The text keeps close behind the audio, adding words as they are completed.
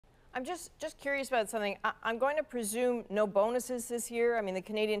I'm just curious about something. I'm going to presume no bonuses this year. I mean, the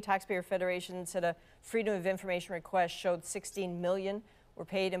Canadian Taxpayer Federation said a Freedom of Information request showed 16 million were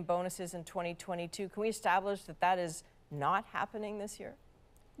paid in bonuses in 2022. Can we establish that that is not happening this year?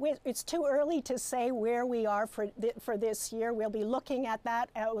 It's too early to say where we are for this year. We'll be looking at that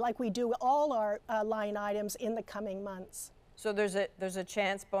like we do all our line items in the coming months. So there's a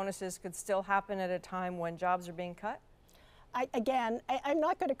chance bonuses could still happen at a time when jobs are being cut? I'm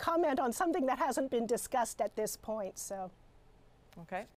not going to comment on something that hasn't been discussed at this point. So. Okay.